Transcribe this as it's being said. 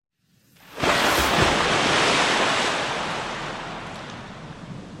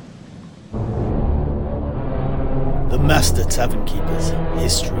Master Tavern Keeper's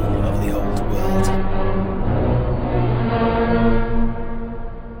History of the Old World.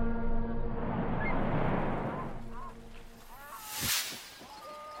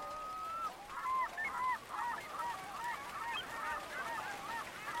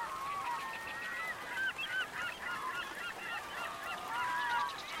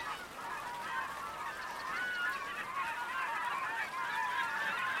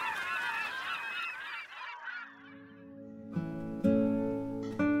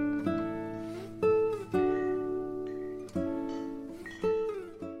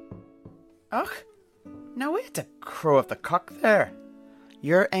 Och, now wait to crow of the cock there.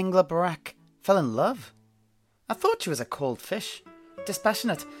 Your Engla Bravo fell in love. I thought she was a cold fish,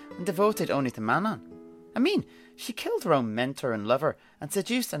 dispassionate and devoted only to Manon. I mean, she killed her own mentor and lover and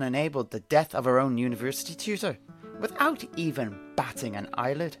seduced and enabled the death of her own university tutor, without even batting an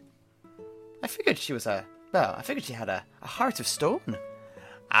eyelid. I figured she had a heart of stone.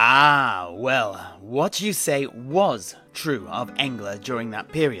 Ah, well, what you say was true of Engla during that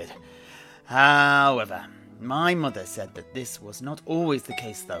period. However, my mother said that this was not always the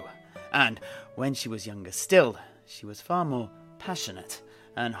case though, and when she was younger still, she was far more passionate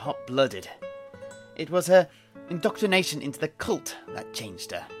and hot-blooded. It was her indoctrination into the cult that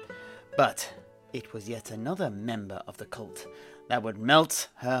changed her, but it was yet another member of the cult that would melt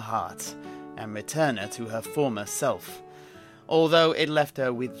her heart and return her to her former self, although it left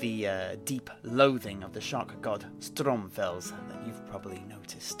her with the deep loathing of the shark god Stromfels that you've probably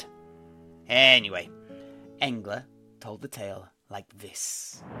noticed. Anyway, Engla told the tale like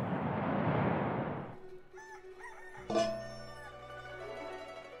this.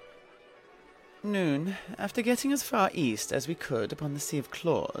 Noon, after getting as far east as we could upon the Sea of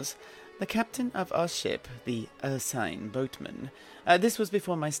Claws, the captain of our ship, the Ursine boatman, this was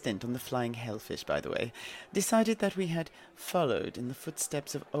before my stint on the Flying Hellfish, by the way, decided that we had followed in the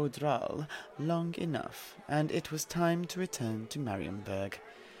footsteps of Odral long enough, and it was time to return to Marienburg.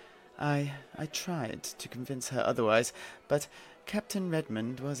 I tried to convince her otherwise, but Captain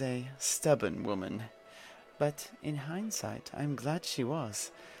Redmond was a stubborn woman. But in hindsight, I am glad she was,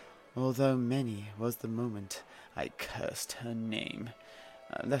 although many was the moment I cursed her name.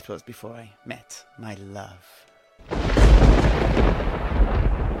 That was before I met my love.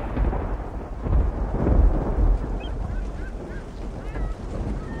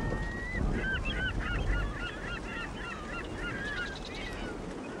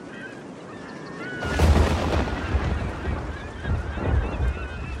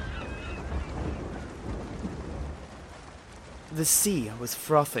 The sea was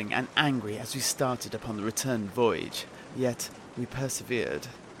frothing and angry as we started upon the return voyage, yet we persevered.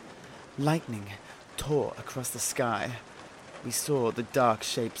 Lightning tore across the sky. We saw the dark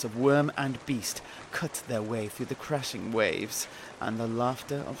shapes of worm and beast cut their way through the crashing waves, and the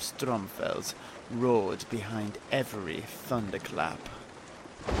laughter of Stromfels roared behind every thunderclap.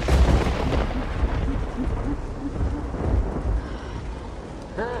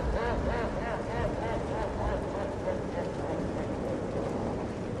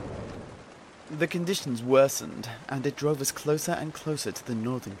 The conditions worsened, and it drove us closer and closer to the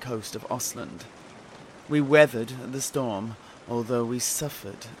northern coast of Ostland. We weathered the storm, although we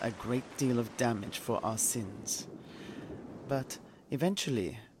suffered a great deal of damage for our sins. But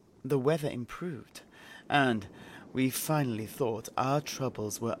eventually, the weather improved, and we finally thought our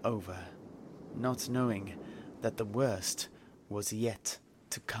troubles were over, not knowing that the worst was yet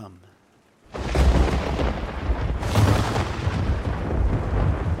to come.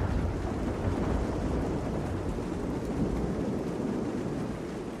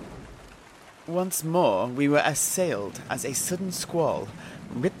 Once more we were assailed as a sudden squall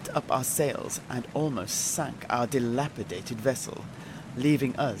ripped up our sails and almost sank our dilapidated vessel,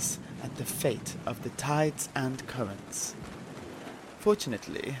 leaving us at the fate of the tides and currents.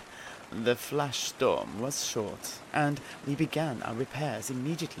 Fortunately, the flash storm was short, and we began our repairs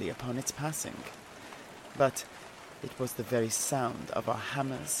immediately upon its passing. But it was the very sound of our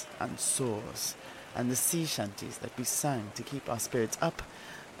hammers and saws, and the sea shanties that we sang to keep our spirits up,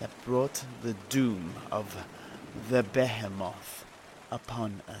 that brought the doom of the Behemoth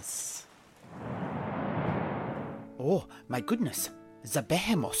upon us. Oh, my goodness, the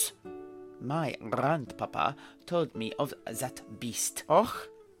Behemoth. My grandpapa told me of that beast. Och,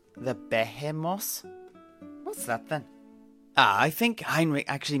 the Behemoth? What's that then? I think Heinrich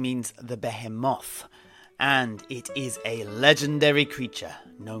actually means the Behemoth, and it is a legendary creature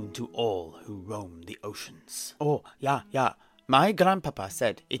known to all who roam the oceans. Oh, yeah. My grandpapa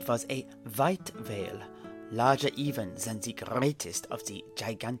said it was a white whale, larger even than the greatest of the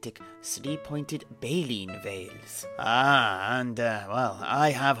gigantic three-pointed baleen whales. Well,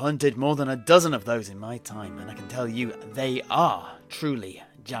 I have hunted more than a dozen of those in my time, and I can tell you they are truly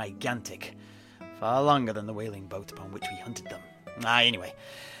gigantic. Far longer than the whaling boat upon which we hunted them. Anyway,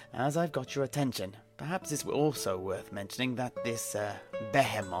 as I've got your attention, perhaps it's also worth mentioning that this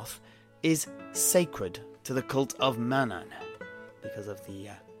behemoth is sacred to the cult of Manan, because of the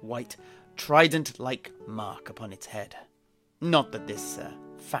white trident-like mark upon its head. Not that this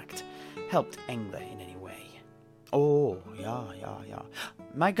fact helped Engla in any way. Oh, yeah.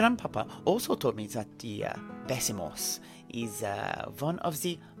 My grandpapa also told me that the Behemoth is one of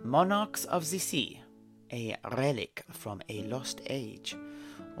the monarchs of the sea, a relic from a lost age,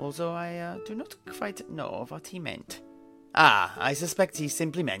 although I do not quite know what he meant. I suspect he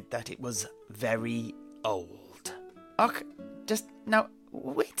simply meant that it was very old. Och, just now,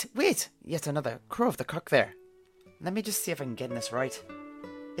 wait, yet another crow of the cock there. Let me just see if I can get this right.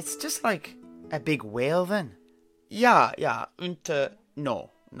 It's just like a big whale then. Yeah, no.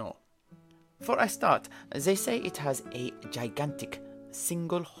 For a start, they say it has a gigantic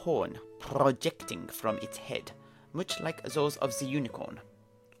single horn projecting from its head, much like those of the unicorn.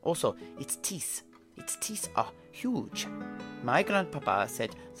 Also, its teeth are huge. My grandpapa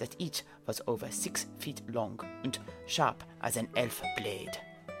said that each was over 6 feet long and sharp as an elf blade.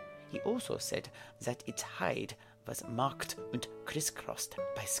 He also said that its hide was marked and crisscrossed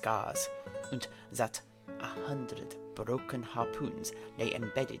by scars, and that 100 broken harpoons lay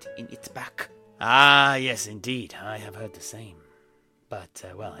embedded in its back. Yes, indeed, I have heard the same. But,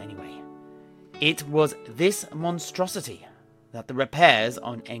 anyway, it was this monstrosity that the repairs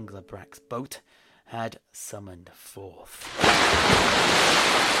on Engla Brack's boat had summoned forth.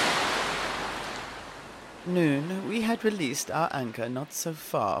 Noon, we had released our anchor not so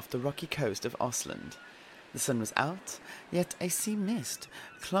far off the rocky coast of Osland. The sun was out, yet a sea mist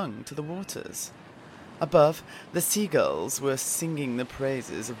clung to the waters. Above, the seagulls were singing the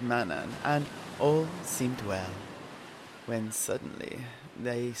praises of Manan, and all seemed well, when suddenly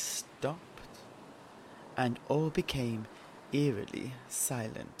they stopped, and all became eerily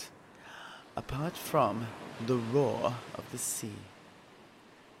silent, apart from the roar of the sea.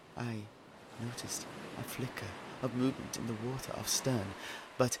 I noticed a flicker of movement in the water off stern,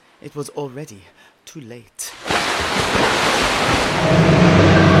 but it was already too late.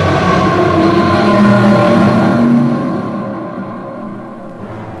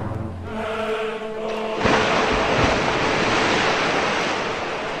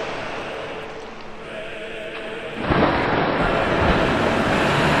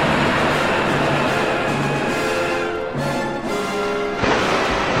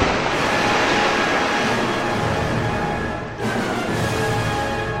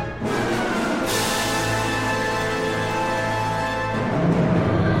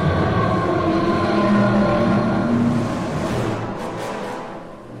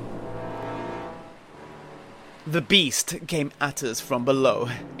 The beast came at us from below,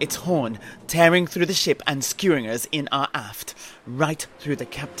 its horn tearing through the ship and skewering us in our aft, right through the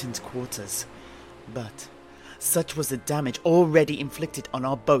captain's quarters. But such was the damage already inflicted on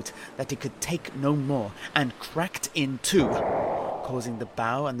our boat that it could take no more, and cracked in two, causing the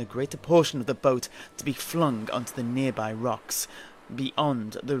bow and the greater portion of the boat to be flung onto the nearby rocks,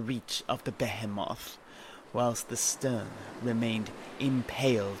 beyond the reach of the behemoth, whilst the stern remained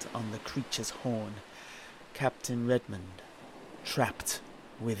impaled on the creature's horn. Captain Redmond trapped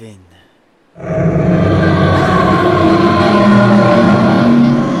within.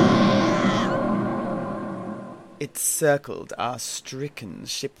 It circled our stricken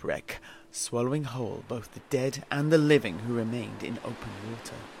shipwreck, swallowing whole both the dead and the living who remained in open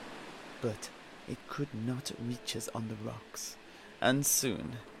water. But it could not reach us on the rocks, and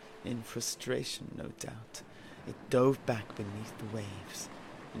soon, in frustration no doubt, it dove back beneath the waves,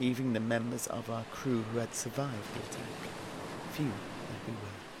 leaving the members of our crew who had survived the attack, few that we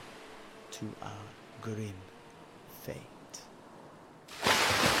were, to our grim fate.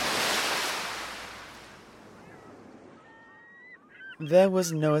 There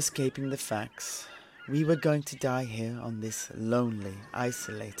was no escaping the facts. We were going to die here on this lonely,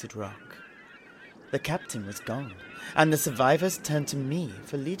 isolated rock. The captain was gone, and the survivors turned to me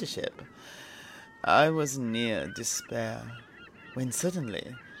for leadership. I was near despair, when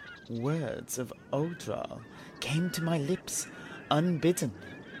suddenly words of Odral came to my lips unbidden.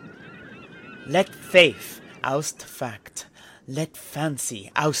 Let faith oust fact, let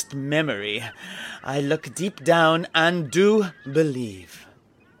fancy oust memory. I look deep down and do believe.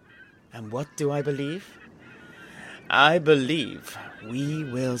 And what do I believe? I believe we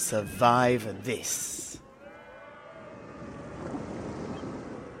will survive this.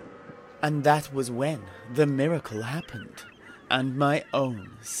 And that was when the miracle happened, and my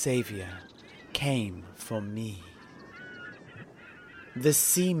own saviour came for me. The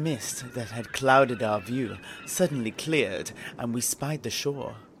sea mist that had clouded our view suddenly cleared, and we spied the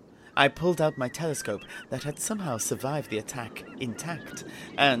shore. I pulled out my telescope that had somehow survived the attack intact,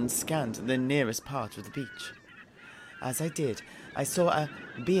 and scanned the nearest part of the beach. As I did, I saw a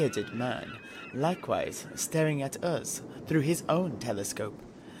bearded man, likewise staring at us through his own telescope.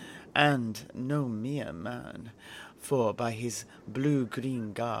 And no mere man, for by his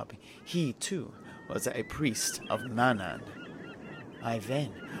blue-green garb he too was a priest of Manan. I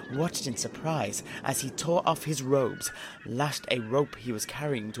then watched in surprise as he tore off his robes, lashed a rope he was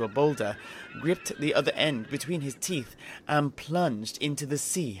carrying to a boulder, gripped the other end between his teeth, and plunged into the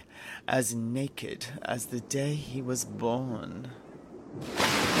sea, as naked as the day he was born.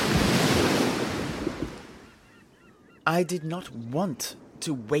 I did not want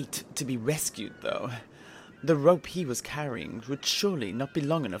to wait to be rescued, though. The rope he was carrying would surely not be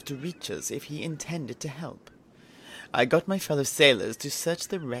long enough to reach us if he intended to help. I got my fellow sailors to search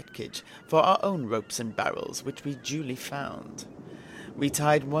the wreckage for our own ropes and barrels, which we duly found. We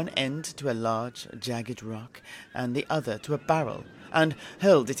tied one end to a large, jagged rock, and the other to a barrel, and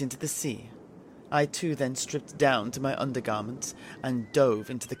hurled it into the sea. I too then stripped down to my undergarments, and dove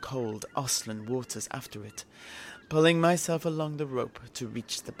into the cold Oslan waters after it, pulling myself along the rope to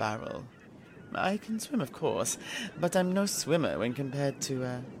reach the barrel. I can swim, of course, but I'm no swimmer when compared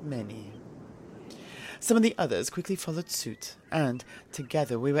to, many. Some of the others quickly followed suit, and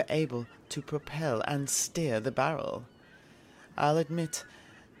together we were able to propel and steer the barrel. I'll admit,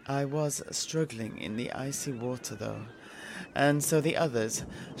 I was struggling in the icy water, though, and so the others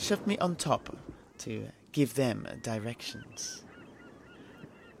shoved me on top to give them directions.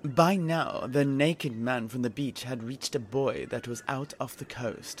 By now, the naked man from the beach had reached a buoy that was out off the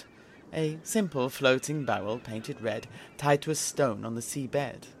coast, a simple floating barrel painted red, tied to a stone on the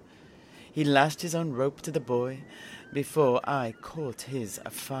seabed. He lashed his own rope to the buoy before I caught his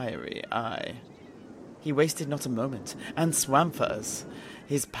fiery eye. He wasted not a moment, and swam for us,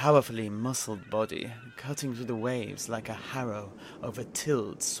 his powerfully muscled body cutting through the waves like a harrow over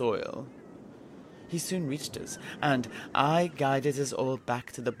tilled soil. He soon reached us, and I guided us all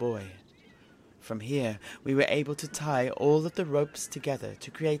back to the buoy. From here we were able to tie all of the ropes together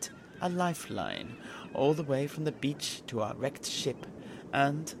to create a lifeline all the way from the beach to our wrecked ship,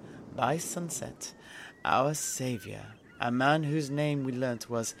 and by sunset, our saviour, a man whose name we learnt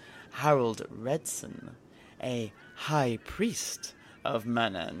was Harold Redson, a high priest of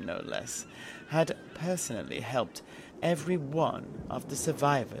Manan no less, had personally helped every one of the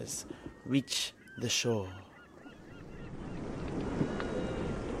survivors reach the shore.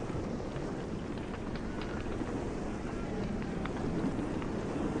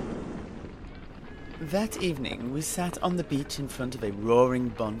 That evening we sat on the beach in front of a roaring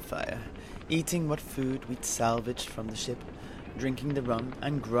bonfire, eating what food we'd salvaged from the ship, drinking the rum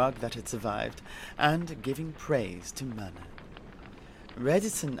and grog that had survived, and giving praise to Manan.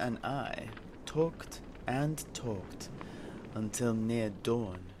 Redison and I talked and talked until near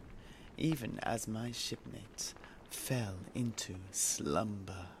dawn, even as my shipmates fell into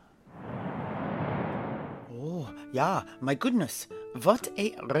slumber. Oh, yeah, my goodness, what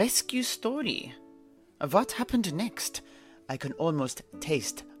a rescue story! What happened next? I can almost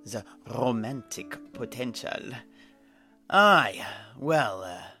taste the romantic potential. Aye,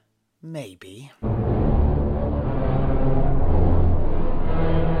 well, maybe.